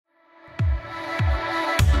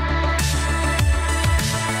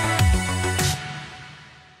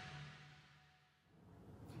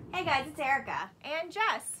guys, it's Erica. And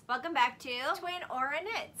Jess. Welcome back to Twin Aura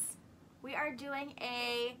Knits. We are doing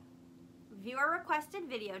a viewer requested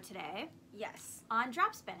video today. Yes. On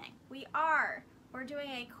drop spinning. We are. We're doing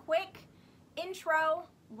a quick intro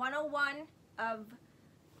 101 of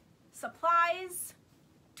supplies,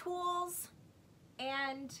 tools,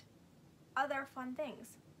 and other fun things.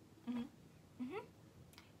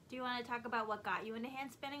 Do you want to talk about what got you into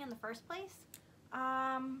hand spinning in the first place?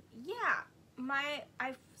 Yeah.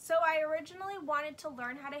 I originally wanted to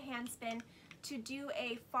learn how to hand spin to do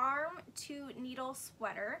a farm to needle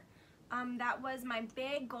sweater. That was my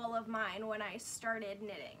big goal of mine when I started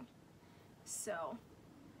knitting. So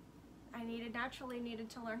I naturally needed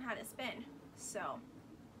to learn how to spin. So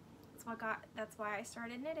that's why I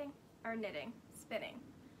started spinning.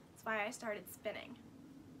 That's why I started spinning.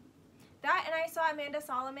 That, and I saw Amanda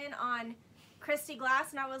Solomon on Christy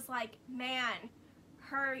Glass, and I was like, man,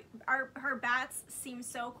 her bats seem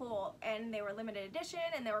so cool, and they were limited edition,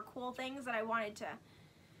 and they were cool things that I wanted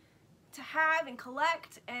to have and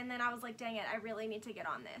collect. And then I was like, dang it, I really need to get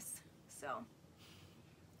on this. So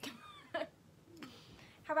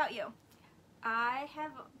how about you? I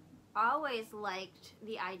have always liked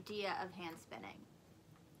the idea of hand spinning.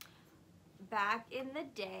 Back in the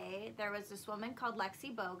day, there was this woman called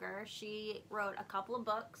Lexi Boger. She wrote a couple of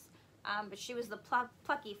books, but she was the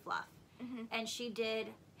Plucky Fluff. And she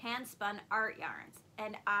did hand spun art yarns,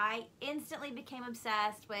 and I instantly became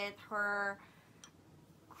obsessed with her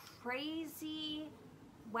crazy,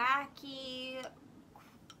 wacky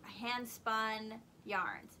hand spun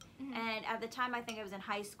yarns. And at the time, I think I was in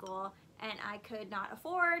high school, and I could not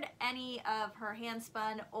afford any of her hand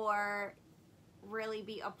spun or really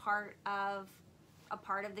be a part of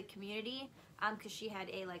the community, because she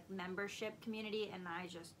had a membership community, and I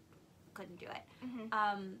just couldn't do it.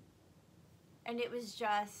 And it was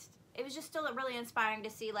just still really inspiring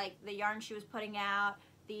to see the yarn she was putting out,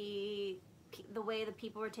 the way the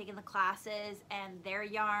people were taking the classes and their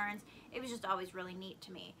yarns. It was just always really neat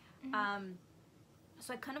to me.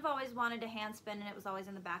 So I kind of always wanted to hand spin, and it was always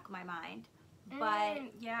in the back of my mind. But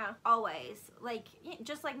yeah, always,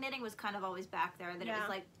 just like knitting was kind of always back there, that it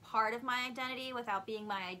was part of my identity without being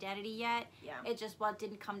my identity yet. It just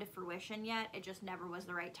didn't come to fruition yet. It just never was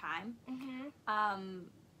the right time.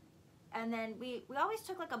 And then we always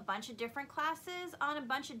took a bunch of different classes on a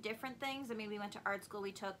bunch of different things. I mean, we went to art school,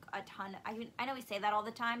 we took a ton. I know we say that all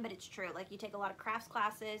the time, but it's true. You take a lot of crafts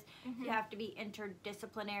classes. You have to be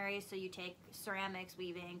interdisciplinary, so you take ceramics,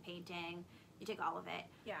 weaving, painting. You take all of it.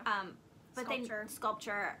 But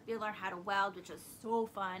sculpture, you learn how to weld, which was so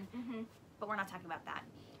fun. But we're not talking about that.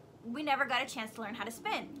 We never got a chance to learn how to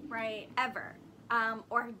spin. Right. Ever.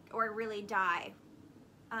 Or really dye.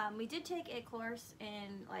 We did take a course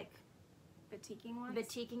in batiking once?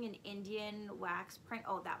 Batiking and Indian wax print.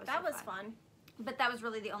 Oh, that was fun. But that was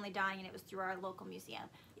really the only dyeing, and it was through our local museum.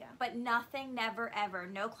 Yeah. But nothing, never, ever,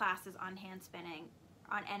 no classes on hand spinning,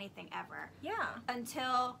 on anything ever. Yeah.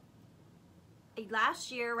 Until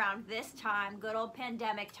last year around this time, good old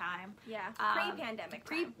pandemic time. Yeah. Pre-pandemic.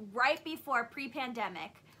 Right before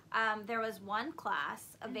pre-pandemic. There was one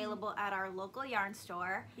class available at our local yarn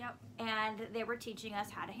store. And they were teaching us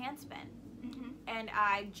how to hand spin. And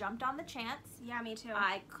I jumped on the chance. Yeah, me too.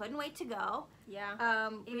 I couldn't wait to go. Yeah.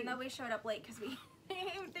 Even though we showed up late because we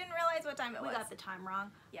didn't realize what time it was. We got the time wrong.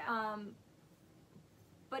 Yeah.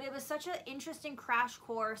 But it was such an interesting crash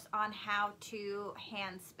course on how to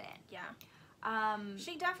hand spin. Yeah.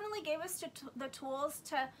 She definitely gave us the tools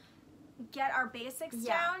to get our basics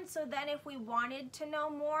down, so then if we wanted to know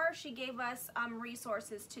more, she gave us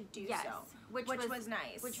resources to do so, which was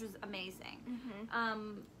nice, which was amazing.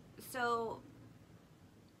 So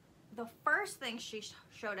the first thing she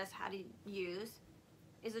showed us how to use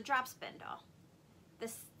is a drop spindle.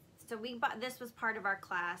 So we bought, this was part of our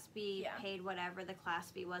class. We paid whatever the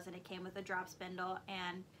class fee was, and it came with a drop spindle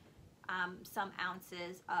and some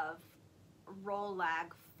ounces of roll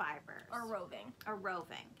lag fibers. Or roving.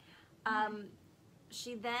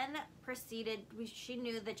 She then proceeded, she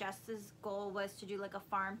knew that Jess's goal was to do a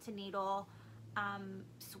farm to needle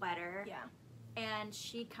sweater. Yeah. And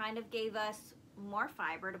she kind of gave us more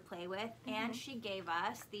fiber to play with, and she gave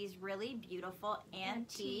us these really beautiful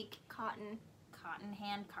antique cotton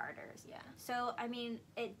hand carders. Yeah. So, I mean,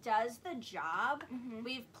 it does the job.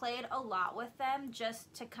 We've played a lot with them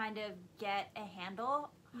just to kind of get a handle.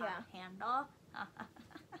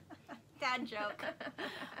 Dad joke.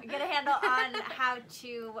 Get a handle on how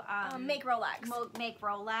to make Rolags. Make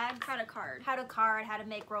Rolags. How to card. How to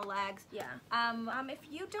make Rolags. Yeah. If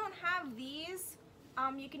you don't have these,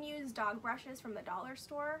 you can use dog brushes from the dollar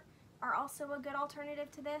store. Are also a good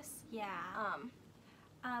alternative to this. Yeah.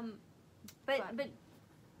 But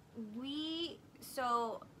we,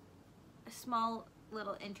 so a small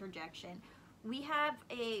little interjection. We have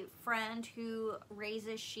a friend who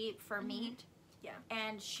raises sheep for meat. Yeah.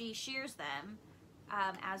 And she shears them,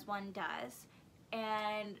 as one does.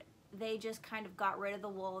 And they just kind of got rid of the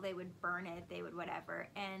wool. They would burn it. They would whatever.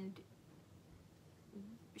 And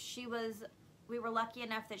we were lucky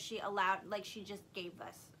enough that she allowed, like, she just gave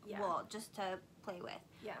us wool just to play with.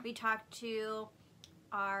 Yeah. We talked to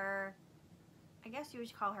our, I guess you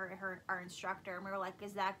would call her our instructor, and we were like,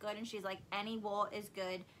 is that good? And she's like, any wool is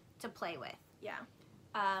good to play with. Yeah.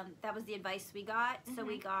 That was the advice we got. So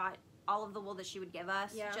we got all of the wool that she would give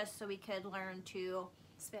us, just so we could learn to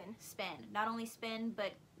spin. Not only spin,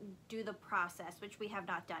 but do the process, which we have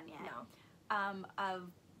not done yet. No. Of,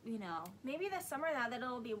 you know, maybe this summer now that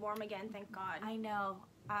it'll be warm again, thank God. I know.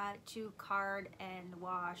 To card and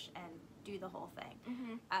wash and do the whole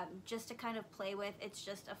thing. Just to kind of play with. It's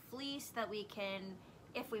just a fleece that we can,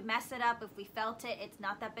 if we mess it up, if we felt it, it's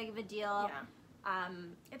not that big of a deal. Yeah.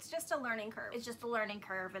 It's just a learning curve. It's just a learning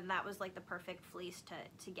curve, and that was like the perfect fleece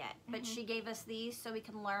to get. But she gave us these so we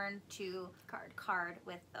can learn to card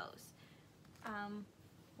with those.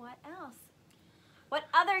 What else? What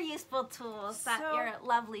other useful tools that your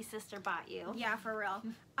lovely sister bought you? Yeah, for real.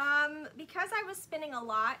 Because I was spinning a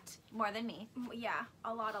lot. More than me. Yeah,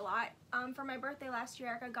 a lot. For my birthday last year,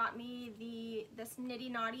 Erica got me this Nitty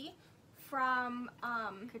Naughty from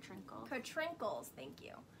Catrinkles. Thank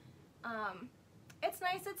you. It's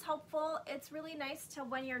nice, it's helpful. It's really nice to,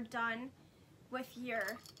 when you're done with your,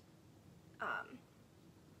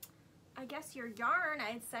 I guess your yarn,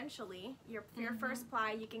 essentially, your first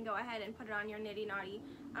ply, you can go ahead and put it on your Nitty Naughty.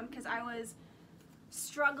 Because I was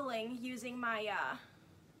struggling using my,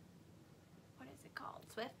 what is it called?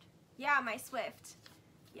 Swift? Yeah, my Swift.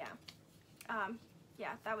 Yeah.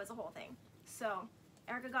 Yeah, that was a whole thing. So,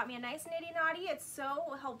 Erica got me a nice Nitty Naughty. It's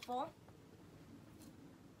so helpful.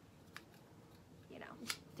 You know.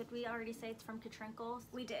 Did we already say it's from Catrinkles?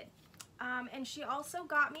 We did. And she also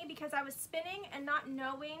got me, because I was spinning and not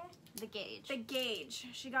knowing the gauge.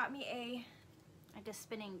 She got me like a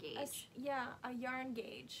spinning gauge. A yarn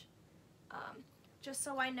gauge. Just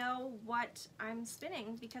so I know what I'm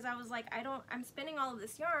spinning, because I was like, I'm spinning all of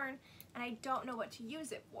this yarn and I don't know what to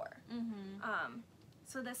use it for.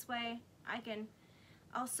 So this way I can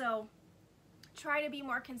also try to be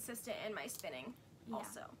more consistent in my spinning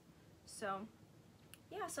also. So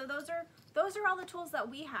yeah, so those are all the tools that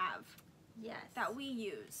we have. Yes. That we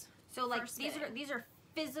use. So like these are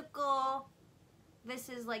physical. This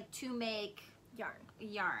is like to make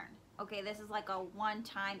yarn. Okay, this is like a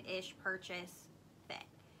one-time-ish purchase thing.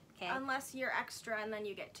 Okay. Unless you're extra and then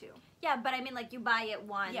you get two. Yeah, but I mean like you buy it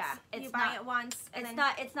once. Yeah, you buy it once.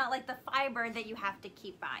 It's not like the fiber that you have to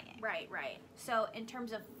keep buying. Right. So in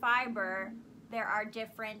terms of fiber, there are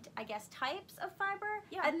different, I guess, types of fiber.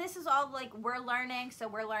 Yeah. And this is all like we're learning, so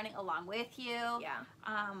we're learning along with you. Yeah.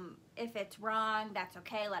 If it's wrong, that's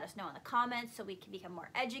okay. Let us know in the comments so we can become more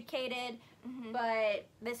educated. But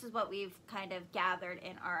this is what we've kind of gathered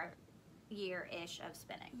in our year-ish of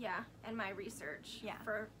spinning. Yeah, and my research. Yeah.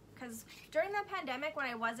 Because during the pandemic, when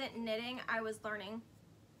I wasn't knitting, I was learning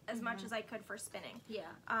as much as I could for spinning. Yeah.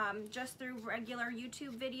 Just through regular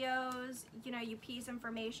YouTube videos, you know, you piece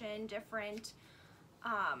information, different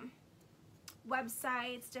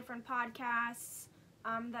websites, different podcasts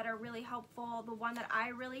that are really helpful. The one that I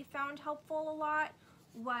really found helpful a lot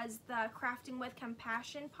was the Crafting with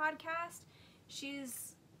Compassion podcast.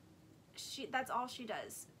 That's all she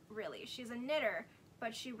does, really. She's a knitter,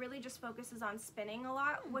 but she really just focuses on spinning a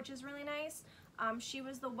lot, which is really nice. She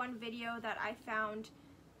was the one video that I found.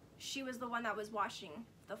 She was the one that was washing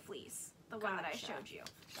the fleece, the one that I showed you.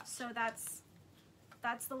 So that's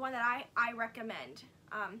the one that I recommend.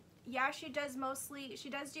 Yeah, she does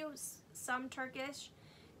do some Turkish,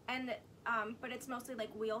 and but it's mostly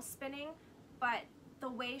like wheel spinning. But the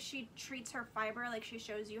way she treats her fiber, like she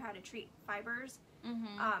shows you how to treat fibers,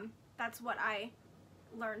 that's what I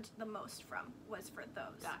learned the most from, was for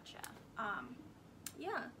those. Gotcha.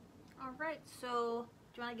 Yeah. All right, so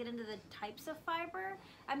do you want to get into the types of fiber?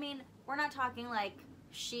 I mean, we're not talking like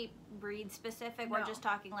sheep breed specific. No. We're just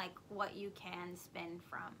talking like what you can spin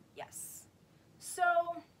from. Yes. So,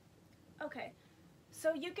 okay.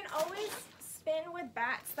 So you can always spin with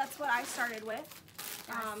bats. That's what I started with.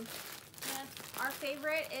 Yes. Our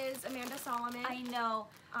favorite is Amanda Solomon. I know.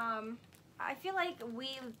 I feel like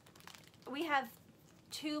we have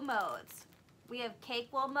two modes. We have cake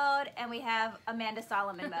wool mode and we have Amanda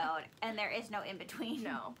Solomon mode, and there is no in between.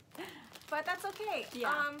 No, but that's okay.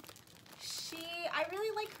 Yeah. I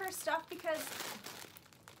really like her stuff because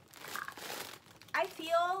I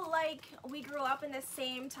feel like we grew up in the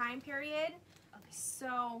same time period. Okay.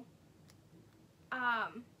 So,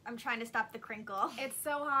 I'm trying to stop the crinkle. it's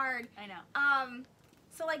so hard. I know.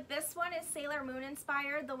 So like this one is Sailor Moon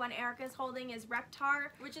inspired. The one Erica's holding is Reptar.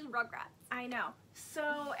 Which is Rugrats. I know.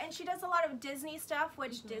 So, and she does a lot of Disney stuff,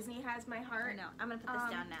 which Disney has my heart. I know. I'm gonna put this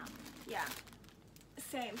down now. Yeah.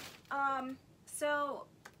 Same. So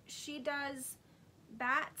she does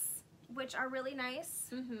bats, which are really nice.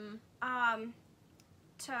 Mm-hmm.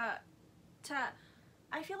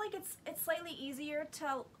 I feel like it's slightly easier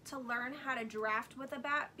to learn how to draft with a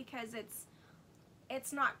bat because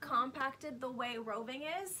it's not compacted the way roving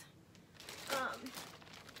is.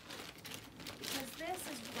 Because this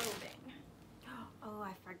is roving. Oh,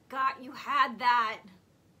 I forgot you had that.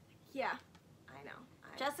 Yeah, I know.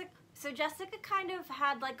 Jessica kind of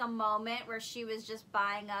had like a moment where she was just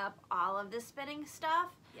buying up all of the spinning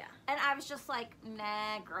stuff. Yeah. And I was just like,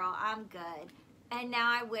 nah, girl, I'm good. And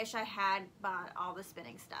now I wish I had bought all the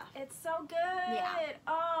spinning stuff. It's so good. Yeah.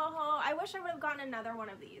 Oh, I wish I would have gotten another one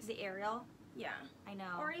of these. The Ariel? Yeah. I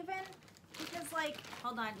know. Or even because like,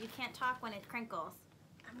 hold on, you can't talk when it crinkles.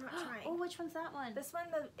 I'm not trying. Oh, which one's that one? This one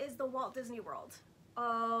is the Walt Disney World.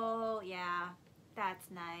 Oh, yeah. That's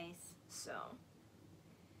nice. So,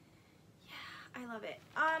 yeah, I love it.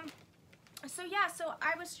 So yeah, so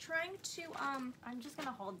I was trying to, I'm just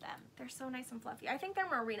gonna hold them. they're so nice and fluffy. I think they're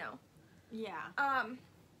merino. Yeah.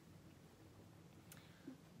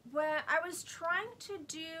 When I was trying to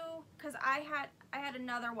do, cause I had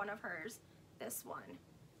another one of hers, this one,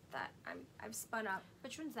 that I've spun up.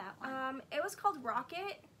 Which one's that one? It was called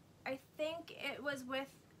Rocket. I think it was with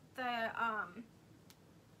the,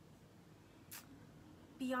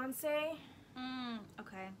 Beyonce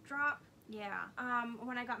Okay. drop. Yeah.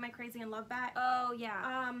 When I got my Crazy in Love bat. Oh,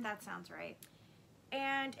 yeah. That sounds right.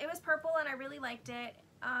 And it was purple and I really liked it.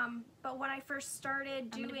 But when I first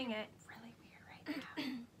started doing it. Really weird right now.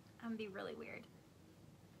 I'm gonna be really weird.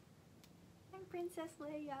 I'm Princess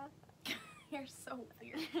Leia. You're so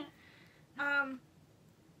weird.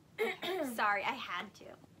 Sorry, I had to.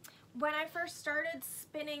 When I first started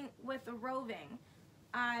spinning with the roving,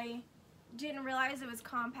 I didn't realize it was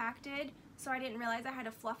compacted, so I didn't realize I had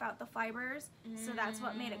to fluff out the fibers. So that's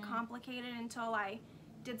what made it complicated until I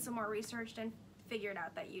did some more research and figured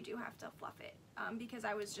out that you do have to fluff it. Because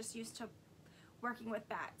I was just used to working with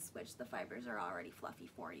bats, which the fibers are already fluffy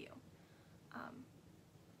for you.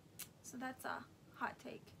 So that's a hot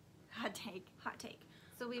take. Hot take. Hot take.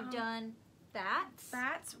 So we've done bats.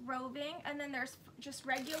 Bats, roving, and then there's just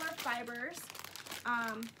regular fibers.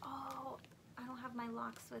 Oh, I don't have my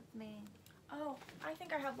locks with me. Oh, I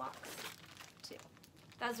think I have locks too.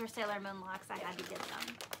 Those were Sailor Moon locks. I had to get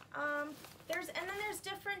them. And then there's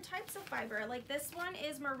different types of fiber. Like this one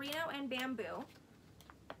is merino and bamboo.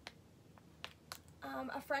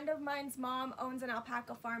 A friend of mine's mom owns an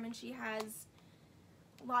alpaca farm and she has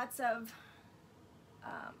lots of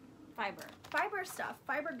fiber stuff,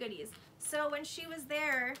 fiber goodies. So when she was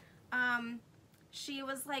there, she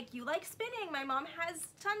was like, you like spinning? My mom has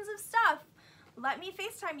tons of stuff. Let me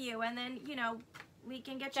FaceTime you and then, you know, we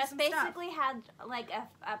can get you some stuff. Just basically had like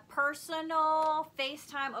a personal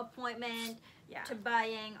FaceTime appointment to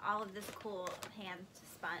buying all of this cool hand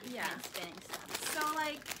spinning stuff. So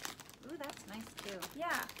like, ooh, that's nice too.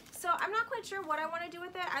 Yeah. So I'm not quite sure what I want to do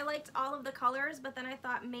with it. I liked all of the colors, but then I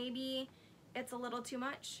thought maybe it's a little too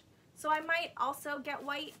much. So I might also get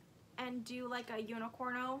white and do like a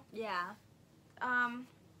unicorno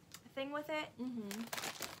thing with it.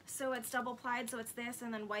 So it's double plied, so it's this,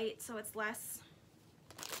 and then white, so it's less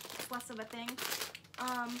of a thing.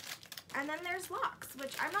 And then there's locks,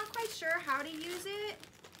 which I'm not quite sure how to use it.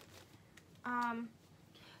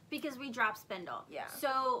 Because we drop spindle. Yeah.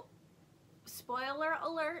 So, spoiler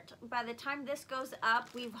alert, by the time this goes up,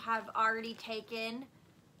 we have already taken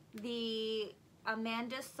the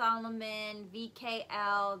Amanda Solomon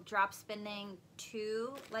VKL drop spinning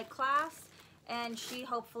 2 class, and she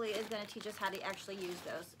hopefully is going to teach us how to actually use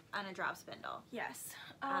those on a drop spindle. Yes.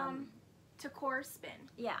 To core spin.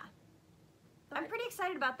 Yeah. But I'm pretty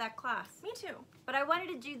excited about that class. Me too. But I wanted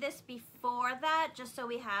to do this before that, just so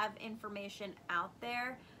we have information out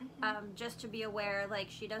there, just to be aware. Like,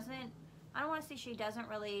 she doesn't, I don't want to say she doesn't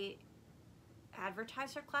really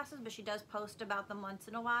advertise her classes, but she does post about them once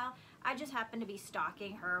in a while. I just happened to be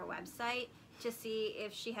stalking her website to see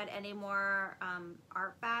if she had any more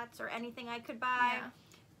art bats or anything I could buy. Yeah.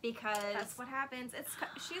 Because that's what happens.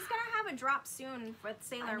 She's gonna have a drop soon with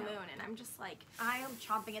Sailor Moon, and I'm just like, I am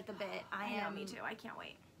chomping at the bit. I know, me too. I can't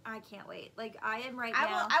wait. I can't wait. Like I am right I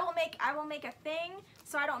now. will make a thing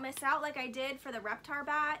so I don't miss out like I did for the Reptar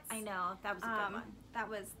bats. I know that was a good one.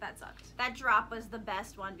 That sucked. That drop was the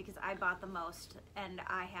best one because I bought the most, and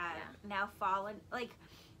I have now fallen. Like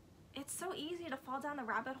it's so easy to fall down the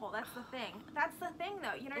rabbit hole. That's the thing. That's the thing,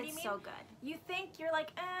 though. You know what I mean? It's so good. You think you're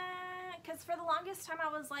like, because for the longest time I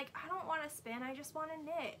was like, I don't want to spin. I just want to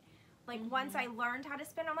knit. Like once I learned how to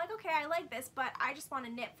spin, I'm like, okay, I like this, but I just want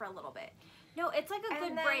to knit for a little bit. No, it's like a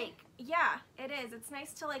good break. Yeah, it is. It's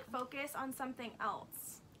nice to like focus on something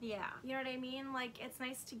else. Yeah. You know what I mean? Like it's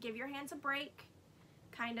nice to give your hands a break,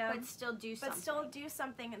 kind of. But still do something. But still do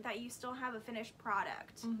something that you still have a finished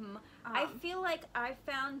product. I feel like I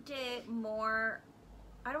found it more,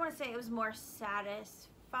 I don't want to say it was more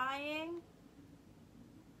satisfying,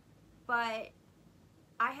 but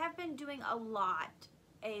I have been doing a lot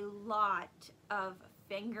of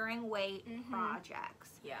fingering weight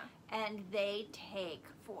projects. Yeah. And they take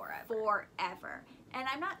forever. And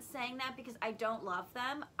I'm not saying that because I don't love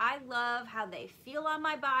them. I love how they feel on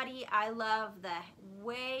my body. I love the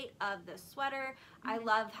weight of the sweater. I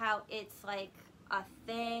love how it's like a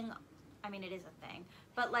thing. I mean, it is a thing.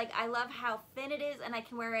 But like, I love how thin it is, and I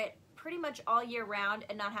can wear it pretty much all year round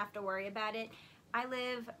and not have to worry about it. I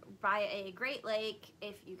live by a Great Lake,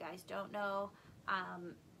 if you guys don't know.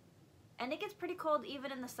 And it gets pretty cold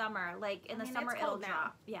even in the summer. Like in the summer it'll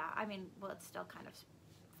drop. Yeah, I mean, well, it's still kind of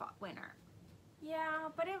winter. Yeah,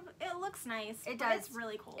 but it looks nice. It does. It's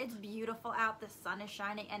really cold. It's beautiful out. The sun is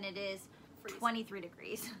shining, and it is freezing. 23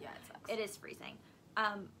 degrees. Yeah, it sucks. It is freezing.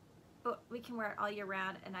 But we can wear it all year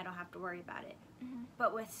round, and I don't have to worry about it.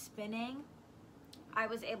 But with spinning, I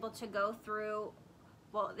was able to go through,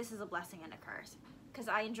 well, this is a blessing and a curse, because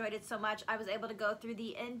I enjoyed it so much. I was able to go through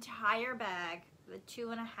the entire bag, the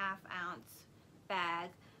 2.5 ounce bag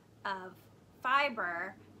of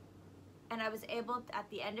fiber, and I was able to, at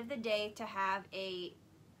the end of the day, to have a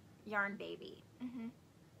yarn baby,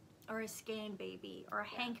 or a skein baby, or a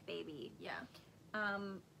hank baby. Yeah.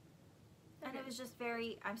 And it was just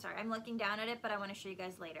very, I'm sorry, I'm looking down at it, but I want to show you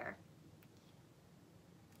guys later.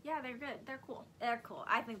 Yeah, they're good. They're cool. They're cool.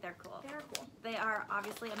 I think they're cool. They're cool. They are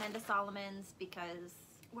obviously Amanda Solomon's because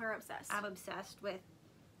we're obsessed. I'm obsessed with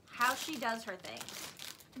how she does her things.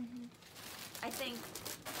 I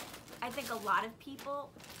think a lot of people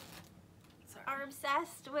are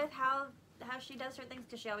obsessed with how she does her things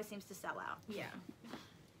because she always seems to sell out. Yeah.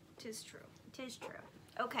 'Tis true. 'Tis true.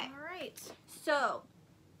 Okay. All right. So,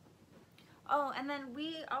 oh, and then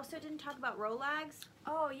we also didn't talk about Rolags.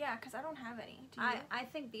 Oh, yeah, because I don't have any. Do you? I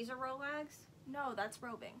think these are Rolags. No, that's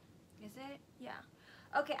roving. Is it? Yeah.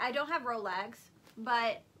 Okay, I don't have Rolags,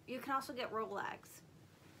 but you can also get Rolags.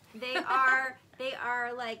 They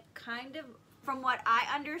are like kind of, from what I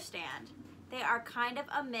understand, they are kind of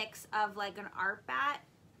a mix of like an art bat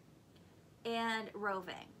and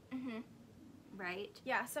roving. Right?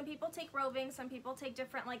 Yeah, some people take roving, some people take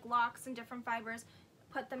different like locks and different fibers,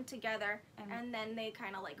 put them together, and then they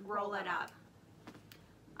kind of like roll it up.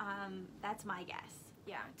 That's my guess.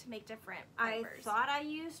 Yeah, to make different fibers. I thought I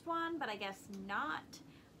used one, but I guess not.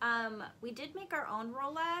 We did make our own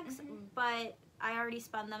Rolags, but I already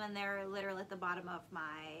spun them, and they're literally at the bottom of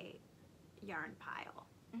my yarn pile.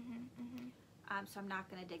 So I'm not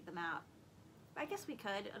going to dig them out. I guess we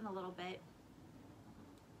could in a little bit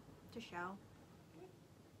to show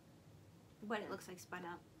what it looks like spun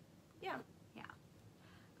up. Yeah. Yeah.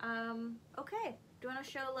 Okay. Do you want to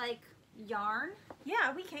show like yarn?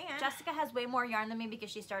 Yeah, we can. Jessica has way more yarn than me because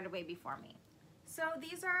she started way before me. So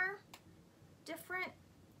these are different.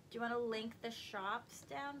 Do you want to link the shops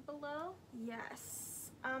down below?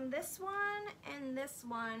 Yes. This one and this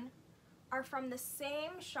one are from the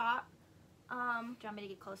same shop. Do you want me to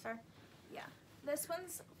get closer? Yeah. This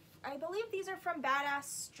one's, I believe these are from Badass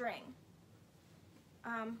String.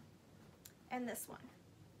 And this one.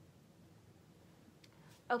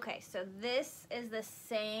 Okay, so this is the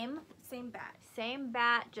same bat. Same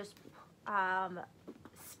bat, just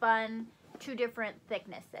spun 2 different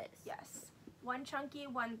thicknesses. Yes. One chunky,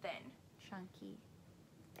 one thin. Chunky,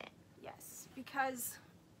 thin. Yes, because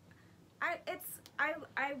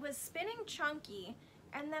I was spinning chunky,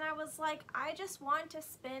 and then I was like, I just want to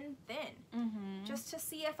spin thin, just to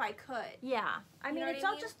see if I could. Yeah, I mean, it's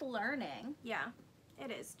all just learning. Yeah,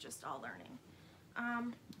 it is just all learning.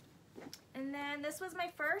 And then this was my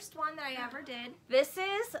first one that I ever did. This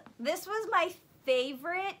was my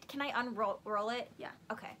favorite. Can I unroll it? Yeah.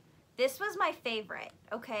 Okay. This was my favorite.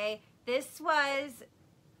 Okay. This was,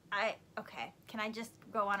 okay. Can I just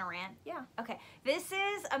go on a rant? Yeah. Okay. This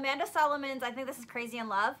is Amanda Solomon's, I think this is Crazy in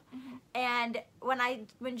Love. And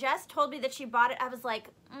when Jess told me that she bought it, I was like,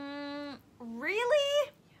 really?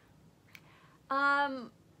 Yeah.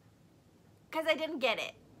 Because I didn't get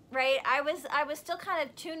it, right? I was still kind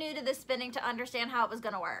of too new to the spinning to understand how it was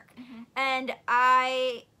going to work. And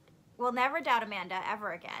I will never doubt Amanda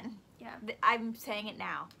ever again. Yeah. I'm saying it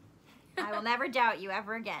now. I will never doubt you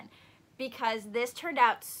ever again. Because this turned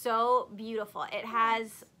out so beautiful. It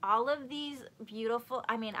has all of these beautiful,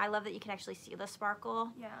 I mean, I love that you can actually see the sparkle.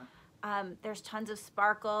 Yeah. There's tons of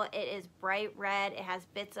sparkle. It is bright red. It has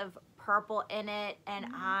bits of purple in it. And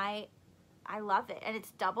I love it. And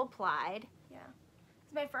it's double plied. Yeah.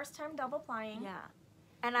 It's my first time double plying. Yeah.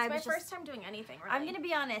 And It's my first time doing anything, really. I'm going to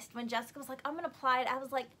be honest. When Jessica was like, I'm going to ply it, I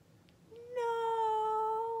was like,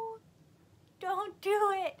 no, don't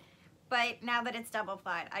do it. But now that it's double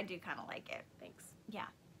plied, I do kind of like it. Thanks. Yeah.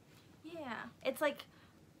 Yeah. It's like,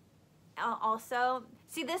 also,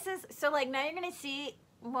 see, this is, so like now you're going to see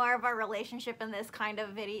more of our relationship in this kind of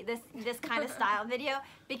video, this kind of style video,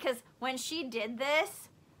 because when she did this,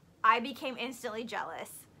 I became instantly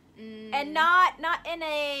jealous. And not in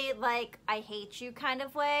a, like, I hate you kind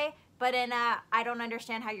of way, but in a, I don't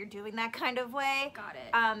understand how you're doing that kind of way. Got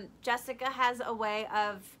it. Jessica has a way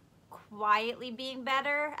of quietly being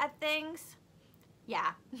better at things.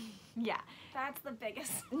 Yeah. Yeah. That's the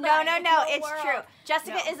biggest. No, it's world. true.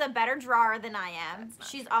 Jessica is a better drawer than I am. That's not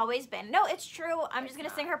She's true. always been. No, it's true. I'm just going to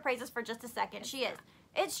not. sing her praises for just a second. She is.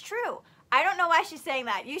 not. It's true. I don't know why she's saying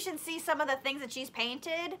that. You should see some of the things that she's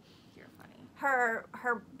painted. You're funny. Her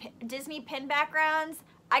Disney pin backgrounds.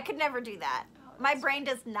 I could never do that. Oh, My that's brain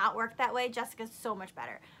does not work that way. Jessica's so much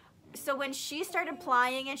better. So when she started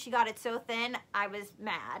plying and she got it so thin, I was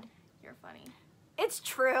mad. You're funny. It's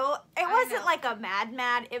true. It I wasn't know. like a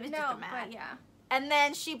mad. It was just No, a mad. but yeah. And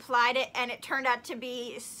then she plied it, and it turned out to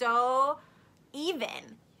be so even.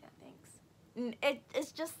 Yeah, thanks.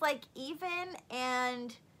 It's just like even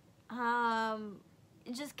and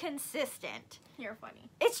just consistent. You're funny.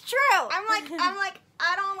 It's true. I'm like,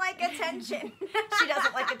 I don't like attention. She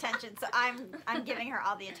doesn't like attention, so I'm giving her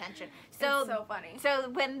all the attention. So It's so funny. So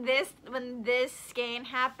when this skein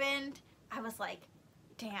happened, I was like,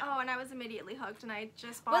 damn. Oh, and I was immediately hooked, and I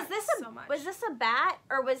just bought Was this so much. was this a bat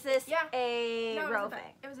or was this Yeah. a No, roving?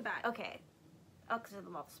 It was a bat. Okay. Oh, because of the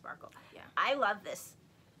multi sparkle. Yeah. I love this.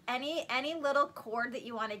 Any little cord that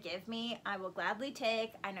you want to give me, I will gladly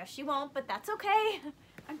take. I know she won't, but that's okay.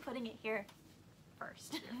 I'm putting it here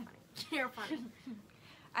first. You're funny.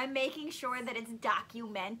 I'm making sure that it's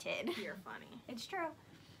documented. You're funny. It's true.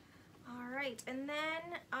 All right, and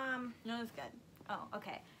then No, it's good. Oh,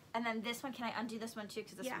 okay. And then this one, can I undo this one too?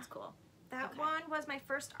 Because this Yeah. one's cool. that Okay. one was my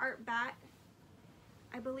first art bat.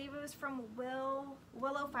 I believe it was from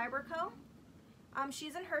Willow Fiber Co.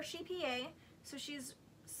 She's in Hershey, PA, so she's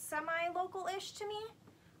semi-local-ish to me.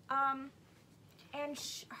 And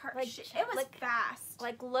it was fast.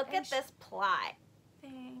 Like, look And at this ply.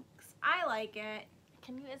 Thanks. I like it.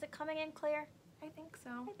 Is it coming in clear? I think so.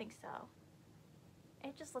 I think so.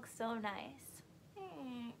 It just looks so nice.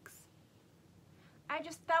 Thanks.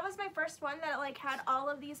 That was my first one that like had all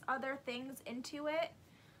of these other things into it.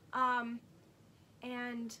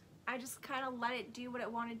 And I just kind of let it do what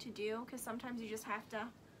it wanted to do, because sometimes you just have to.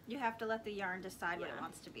 You have to let the yarn decide what it Yeah.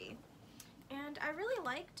 wants to be. And I really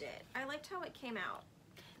liked it. I liked how it came out.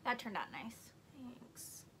 That turned out nice.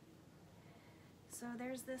 Thanks. So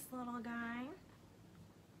there's this little guy.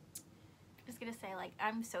 I was gonna say, like,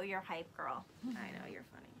 I'm so your hype girl. I know, you're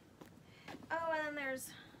funny. Oh, and then there's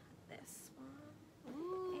this one.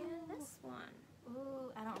 Ooh. And this one.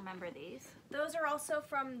 Ooh, I don't remember these. Those are also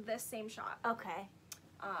from this same shop. Okay.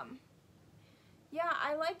 Yeah,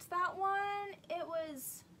 I liked that one.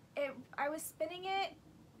 I was spinning it,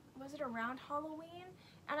 was it around Halloween?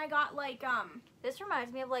 And I got like, This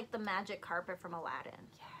reminds me of, like, the magic carpet from Aladdin.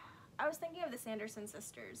 I was thinking of the Sanderson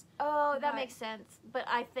sisters. Oh, that But- makes sense. But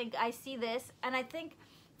I think I see this, and I think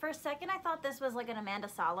for a second I thought this was like an Amanda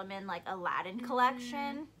Solomon, like, Aladdin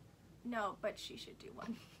collection. No, but she should do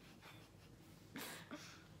one.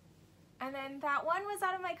 And then that one was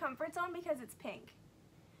out of my comfort zone because it's pink.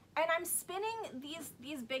 And I'm spinning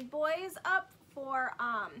these big boys up for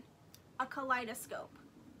a kaleidoscope.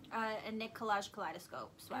 A Nick Collage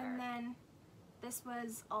kaleidoscope sweater. And then this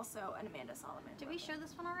was also an Amanda Solomon. Did we show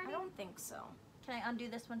this one already? I don't think so. Can I undo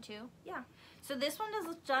this one too? Yeah. So this one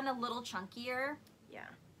is done a little chunkier, Yeah.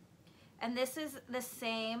 and this is the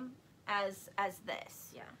same as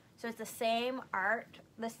this. Yeah. So it's the same art,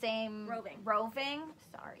 the same Roving.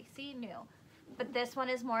 Sorry, see, new. But this one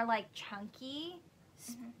is more like chunky,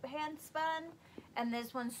 hand spun, and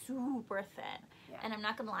this one's super thin. Yeah. And I'm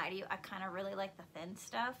not gonna lie to you, I kind of really like the thin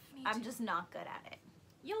stuff. Me I'm too. just not good at it.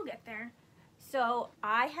 You'll get there. So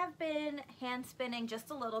I have been hand spinning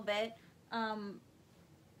just a little bit.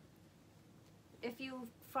 if you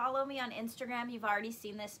follow me on Instagram, you've already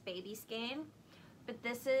seen this baby skein, but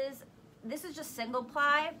this is just single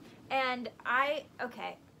ply, and I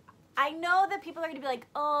know that people are gonna be like,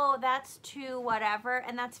 oh, that's too whatever,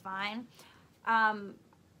 and that's fine.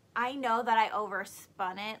 I know that I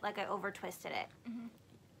overspun it, like I over twisted it. Mm-hmm.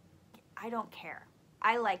 I don't care.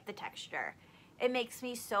 I like the texture. It makes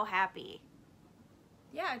me so happy.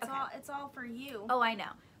 Yeah, Okay. it's all for you. Oh, I know.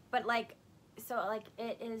 But like, so like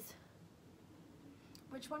it is.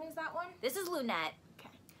 Which one is that one? This is Lunette. Okay.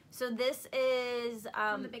 So this is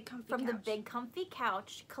From the Big Comfy from the Couch. Big Comfy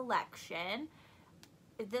Couch collection.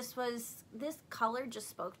 This color just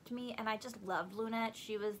spoke to me, and I just loved Lunette.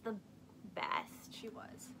 She was the best. She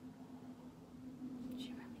was. She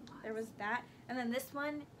really was. There was that, and then this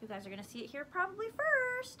one. You guys are gonna see it here probably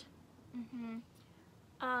first. Mm-hmm.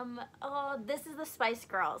 Oh, this is the Spice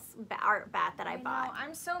Girls art bat that I bought. know.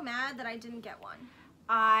 I'm so mad that I didn't get one.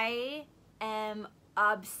 I am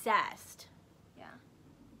obsessed. Yeah.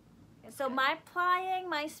 It's So good.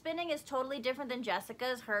 my spinning is totally different than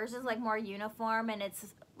Jessica's. Hers is like more uniform, and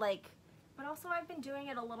it's like, But also, I've been doing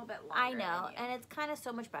it a little bit longer. I know, than you. and it's kind of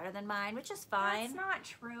so much better than mine, which is fine. That's not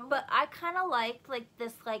true. But I kind of like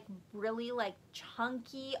this like really like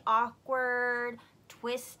chunky, awkward,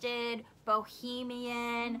 twisted,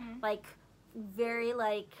 bohemian, Mhm. like very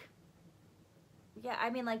like, yeah, I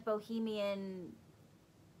mean like bohemian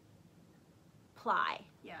ply.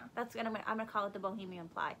 yeah. That's I'm gonna call it the bohemian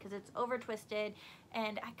ply because it's over twisted,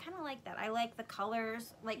 and I kind of like that. I like the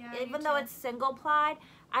colors, like Yeah, me even though too. it's single plied,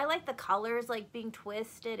 I like the colors like being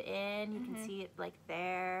twisted in. You Mhm. can see it like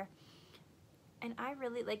there, and I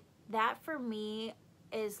really like that. For me,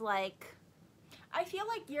 is like I feel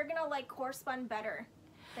like you're gonna like core spun better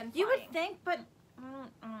than you flying. would think, but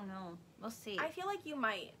I don't know. We'll see. I feel like you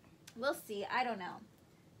might. We'll see. I don't know.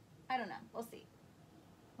 We'll see.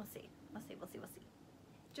 We'll see. We'll see. We'll see. We'll see.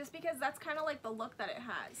 Just because that's kind of like the look that it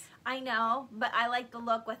has. I know, but I like the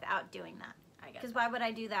look without doing that. I guess. Because why would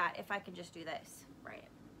I do that if I could just do this? Right.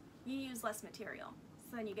 You use less material,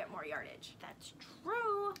 so then you get more yardage. That's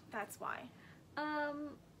true. That's why.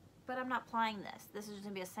 But I'm not plying this. This is just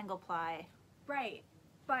gonna be a single ply. Right.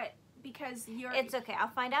 But because you're. It's okay. I'll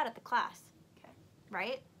find out at the class. Okay.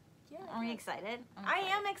 Right? Yeah. Are you excited? I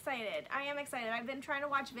am excited. I am excited. I've been trying to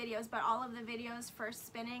watch videos, but all of the videos for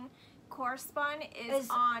spinning core spun is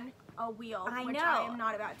on a wheel, I which know. I am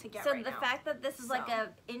not about to get So right the now. fact that this is like So.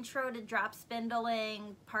 a intro to drop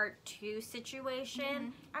spindling part 2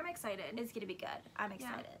 situation I'm excited. is gonna be good. I'm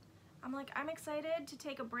excited. I'm excited to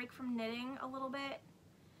take a break from knitting a little bit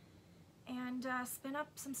and spin up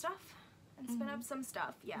some stuff.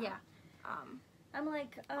 Yeah. Yeah. I'm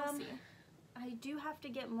like, We'll see. I do have to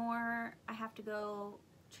get more. I have to go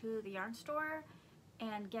to the yarn store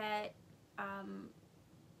and get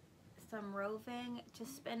some roving to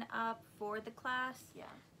spin up for the class. Yeah.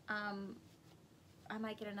 I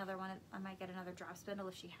might get another one. I might get another drop spindle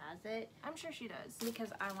if she has it I'm sure she does. because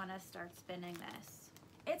I want to start spinning this.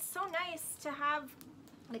 It's so nice to have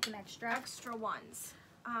Like an extra. extra ones.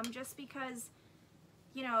 Just because,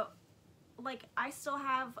 you know, like I still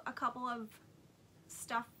have a couple of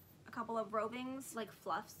rovings, Like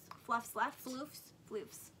fluffs. fluffs left. Floofs.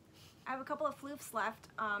 Floofs. I have a couple of floofs left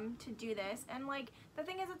to do this, and like the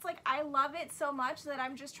thing is, it's like I love it so much that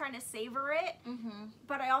I'm just trying to savor it, Mm-hmm.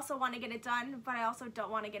 but I also want to get it done, but I also don't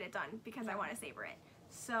want to get it done because I want to savor it.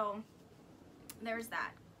 So there's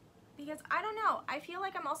that. Because I don't know, I feel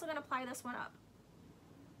like I'm also gonna ply this one up.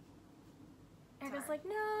 And it's Sorry. like,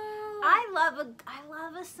 no. I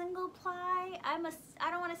love a single ply. I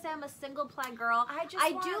don't want to say I'm a single ply girl. I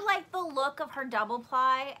do like the look of her double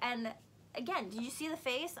ply, and again, did you see the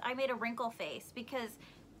face? I made a wrinkle face because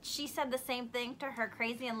she said the same thing to her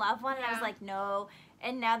Crazy in Love one, and I was Yeah. like, no.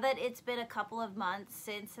 And now that it's been a couple of months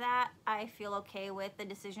since that, I feel okay with the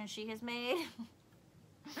decision she has made.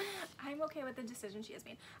 I'm okay with the decision she has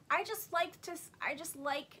made. I just like,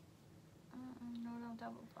 No, don't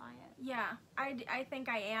double ply it. yeah, I think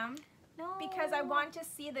I am. No. Because I want to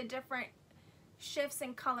see the different shifts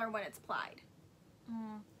in color when it's plied.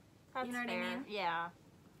 That's you know what I fair. mean? Yeah.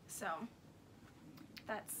 So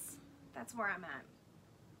that's where I'm at.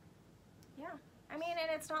 Yeah. I mean, and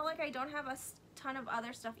it's not like I don't have a ton of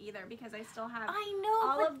other stuff either because I still have I know,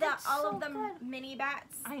 all but of that's so the good. mini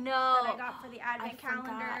bats I know. that I got for the advent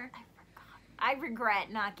calendar. I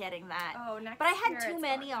regret not getting that. Oh, next But I had year too it's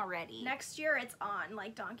many on. already. Next year it's on,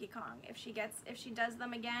 like Donkey Kong. If she does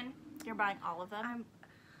them again, You're buying all of them?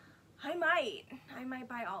 I might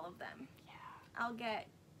buy all of them. Yeah. I'll get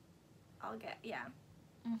yeah,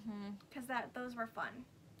 Mm-hmm. because those were fun.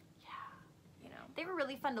 Yeah. You know. They were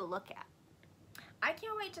really fun to look at. I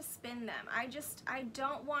can't wait to spin them. I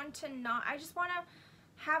don't want to not, I just want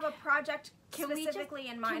to have a project specifically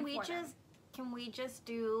in mind for them. Can we just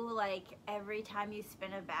do, like, every time you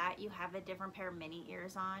spin a bat, you have a different pair of mini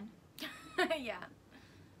ears on? Yeah.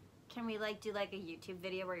 Can we, like, do, like, a YouTube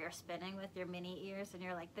video where you're spinning with your mini ears and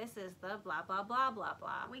you're like, this is the blah, blah, blah, blah,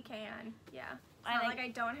 blah. We can, yeah. It's not like I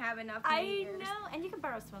don't have enough mini ears. I know, and you can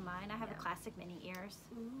borrow some of mine. I have a classic mini ears.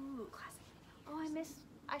 Ooh, classic mini ears.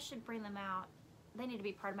 Oh, I should bring them out. They need to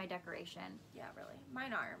be part of my decoration. Yeah, really.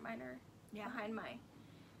 Mine are behind my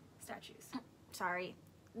statues. Sorry.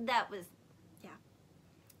 That was,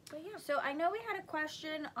 But yeah. So I know we had a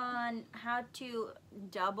question on how to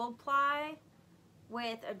double ply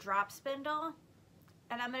with a drop spindle,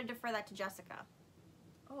 and I'm going to defer that to Jessica.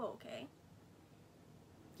 Oh, okay.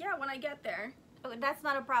 Yeah, when I get there. Oh, that's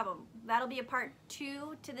not a problem. That'll be a part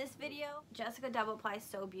 2 to this video. Jessica double plies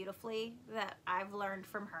so beautifully that I've learned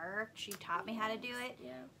from her. She taught me how to do it.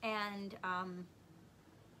 Yeah. And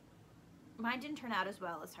mine didn't turn out as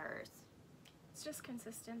well as hers. It's just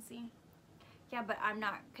consistency. Yeah, but I'm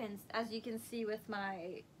not, as you can see with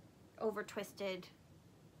my over twisted.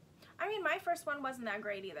 I mean, my first one wasn't that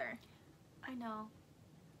great either. I know.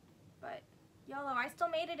 But YOLO, I still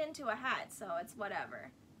made it into a hat, so it's whatever.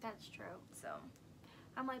 That's true. So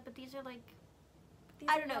I'm like, but these are like, these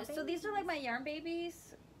I are don't know. my So these are babies. like my yarn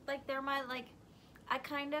babies. Like they're my, like, I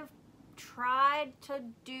kind of tried to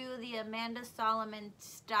do the Amanda Solomon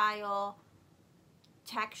style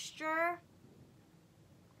texture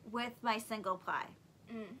with my single ply.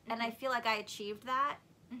 And I feel like I achieved that.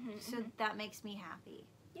 So that makes me happy.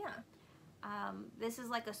 Yeah. This is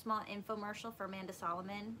like a small infomercial for Amanda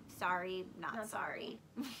Solomon. Sorry, not sorry.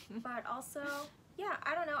 But also, yeah,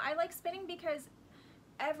 I don't know. I like spinning because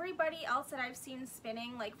everybody else that I've seen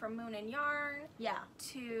spinning, like from Moon and Yarn Yeah.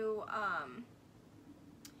 to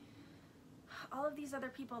all of these other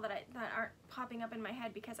people that aren't popping up in my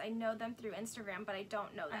head because I know them through Instagram, but I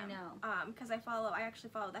don't know them. I know. Because I actually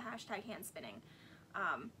follow the hashtag hand spinning.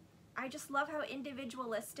 I just love how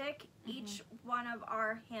individualistic each one of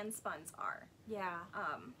our hand spuns are. Yeah.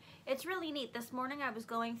 It's really neat. This morning I was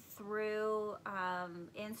going through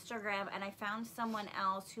Instagram and I found someone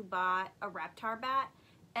else who bought a Reptar bat,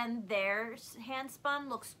 and their hand spun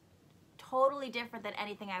looks totally different than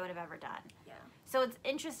anything I would have ever done. Yeah. So it's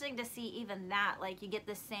interesting to see even that, like, you get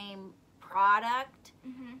the same product,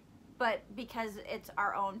 but because it's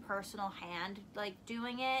our own personal hand, like,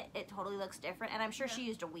 doing it, it totally looks different. And I'm sure she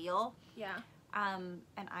used a wheel. Yeah. And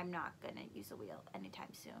I'm not gonna use a wheel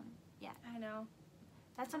anytime soon. Yeah. I know.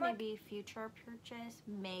 That's a maybe future purchase.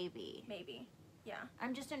 Maybe. Maybe. Yeah.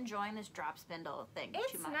 I'm just enjoying this drop spindle thing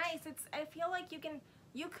It's too much. nice. I feel like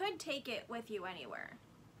you could take it with you anywhere.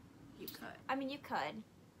 You could. I mean, you could.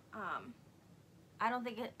 I don't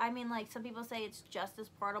think it, I mean, like, some people say it's just as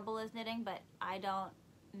portable as knitting, but I don't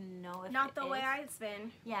know if Not the way I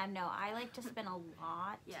spin. Yeah, no, I like to spin a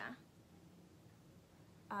lot. Yeah.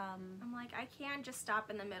 I'm like, I can't just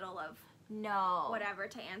stop in the middle of whatever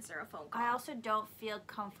to answer a phone call. I also don't feel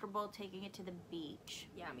comfortable taking it to the beach.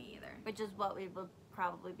 Yeah, me either. Which is what we will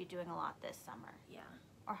probably be doing a lot this summer. Yeah.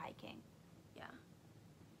 Or hiking. Yeah.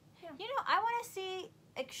 You know, I want to see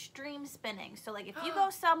extreme spinning. So, like, if you go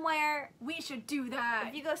somewhere, we should do that.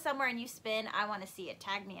 If you go somewhere and you spin, I want to see it.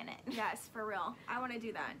 Tag me in it. Yes, for real. I want to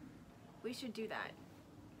do that. We should do that.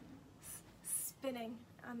 Spinning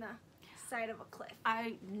on the side of a cliff.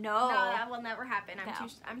 I know. No, that will never happen.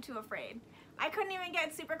 I'm too afraid. I couldn't even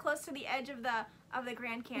get super close to the edge of the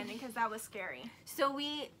Grand Canyon because that was scary. So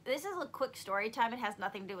this is a quick story time. It has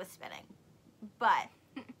nothing to do with spinning, but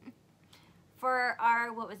for our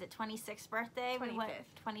 26th birthday, 25th. we went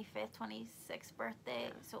 26th birthday.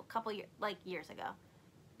 Yeah. So a couple years ago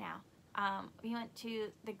now. We went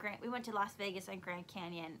to Las Vegas and Grand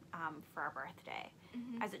Canyon for our birthday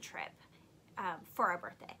as a trip for our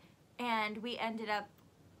birthday, and we ended up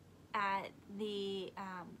at the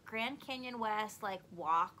Grand Canyon West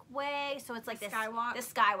walkway. So it's like the skywalk. The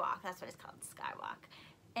skywalk. That's what it's called, skywalk.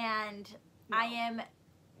 And I am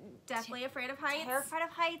definitely afraid of heights. Terrified of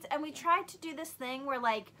heights. And we tried to do this thing where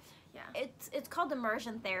it's called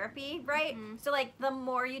immersion therapy, right? So the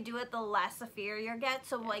more you do it, the less a fear you get.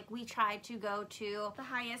 So we tried to go to the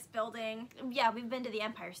highest building. Yeah, we've been to the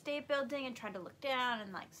Empire State Building and tried to look down and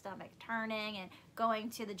stomach turning, and going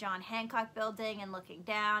to the John Hancock Building and looking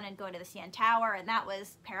down, and going to the CN Tower, and that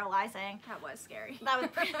was paralyzing. That was scary. That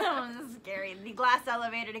was scary. The glass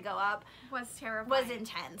elevator to go up was terrifying. Was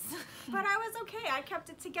intense. But I was okay. I kept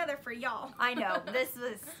it together for y'all. I know.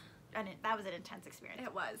 That was an intense experience.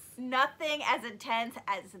 It was. Nothing as intense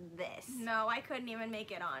as this. No, I couldn't even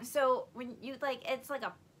make it on. So when you it's like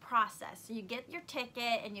a process. So you get your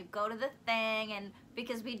ticket and you go to the thing, and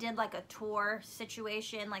because we did like a tour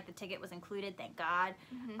situation, like the ticket was included, thank God.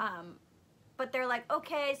 But they're like,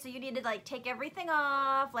 okay, so you need to like take everything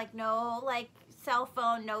off, like no like cell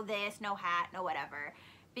phone, no this, no hat, no whatever,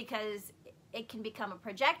 because it can become a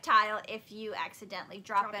projectile if you accidentally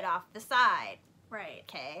drop it off the side. Right.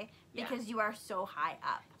 Okay? Because you are so high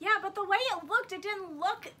up. Yeah, but the way it looked, it didn't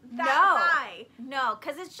look that high. No,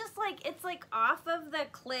 because it's just like, it's like off of the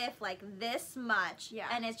cliff, like this much. Yeah.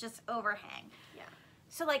 And it's just overhang. Yeah.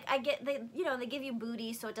 So like they give you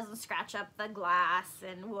booty so it doesn't scratch up the glass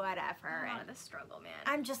and whatever. Oh, the struggle, man.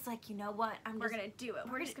 I'm just like, you know what? We're gonna do it.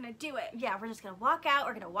 We're just gonna do it. Yeah, we're just gonna walk out,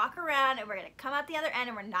 we're gonna walk around, and we're gonna come out the other end,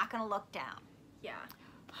 and we're not gonna look down. Yeah.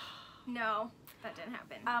 No, that didn't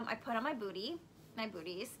happen. I put on my booties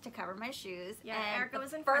to cover my shoes. Yeah, and Erica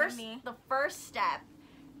was in front of me. The first step,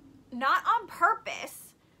 not on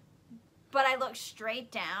purpose, but I looked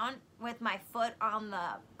straight down with my foot on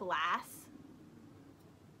the glass,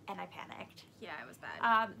 and I panicked. Yeah, it was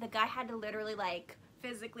bad. The guy had to literally like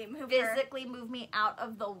physically move me out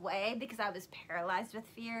of the way because I was paralyzed with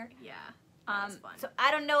fear. Yeah. That was fun. So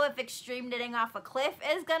I don't know if extreme knitting off a cliff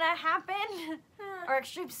is gonna happen or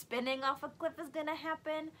extreme spinning off a cliff is gonna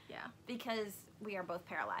happen. Yeah. Because we are both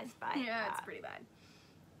paralyzed by it's pretty bad.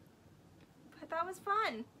 But that was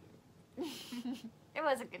fun. It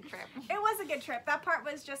was a good trip. It was a good trip. That part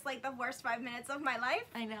was just like the worst 5 minutes of my life.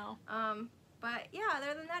 I know. But yeah,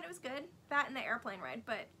 other than that, it was good. That and the airplane ride,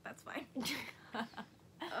 but that's fine. It's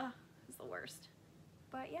the worst.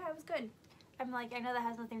 But yeah, it was good. I'm like, I know that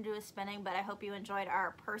has nothing to do with spinning, but I hope you enjoyed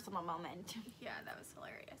our personal moment. Yeah, that was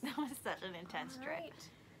hilarious. That was such an intense trip. Right.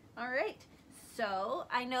 All right. So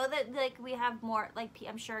I know that like we have more, like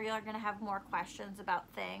I'm sure you're gonna have more questions about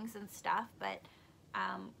things and stuff, but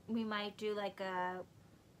we might do like a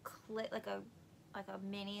clip, like a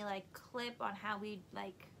mini like clip on how we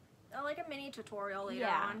like a mini tutorial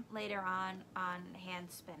later on hand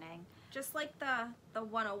spinning. Just like the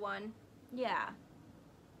 101. Yeah.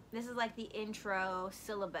 This is like the intro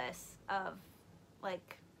syllabus of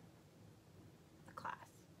like the class.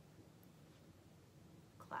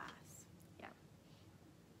 Yeah.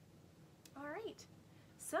 All right.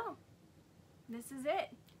 So, this is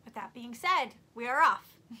it. With that being said, we are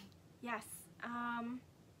off. Yes.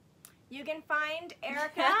 You can find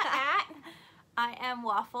Erica at I am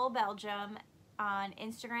Waffle Belgium on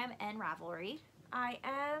Instagram and Ravelry. I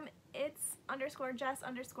am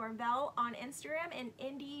its_Jess_Bell on Instagram and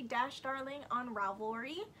Indie-Darling on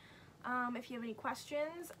Ravelry. If you have any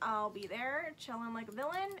questions, I'll be there chilling like a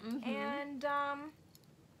villain. And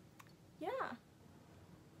yeah,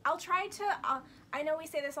 I'll try to I know we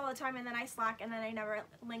say this all the time and then I slack and then I never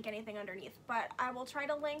link anything underneath, but I will try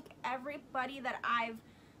to link everybody that I've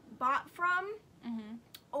bought from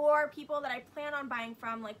or people that I plan on buying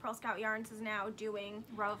from. Like Pearl Scout Yarns is now doing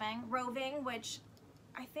roving, which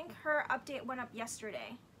I think her update went up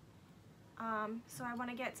yesterday. So I want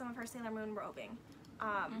to get some of her Sailor Moon roving.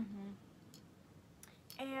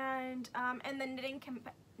 And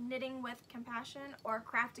the Knitting with Compassion or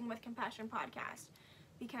Crafting with Compassion podcast,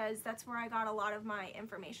 because that's where I got a lot of my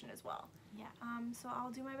information as well. Yeah. So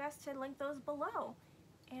I'll do my best to link those below.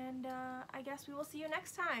 And I guess we will see you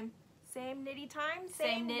next time. Same knitty time,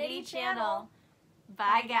 same knitty channel.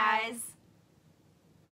 Bye guys.